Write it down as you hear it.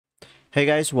Hey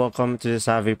guys, welcome to the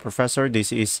Savvy Professor.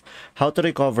 This is how to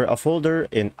recover a folder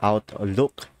in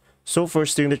Outlook. So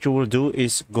first thing that you will do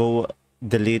is go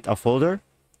delete a folder.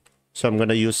 So I'm going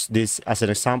to use this as an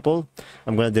example.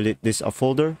 I'm going to delete this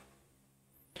folder.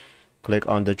 Click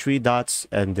on the three dots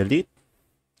and delete.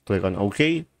 Click on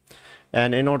OK.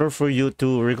 And in order for you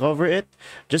to recover it,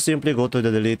 just simply go to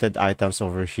the deleted items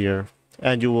over here.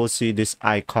 And you will see this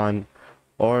icon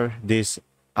or this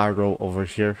arrow over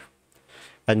here.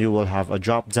 And you will have a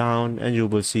drop down and you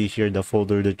will see here the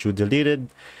folder that you deleted,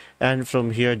 and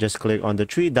from here just click on the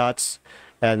three dots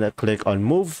and click on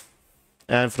move,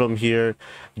 and from here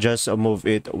just move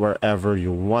it wherever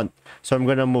you want. So I'm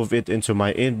gonna move it into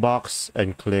my inbox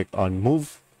and click on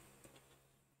move,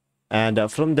 and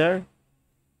from there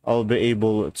I'll be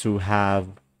able to have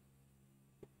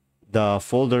the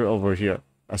folder over here,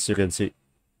 as you can see.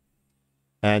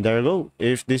 And there you go.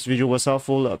 If this video was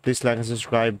helpful, please like and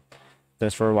subscribe.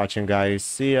 Thanks for watching, guys.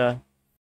 See ya.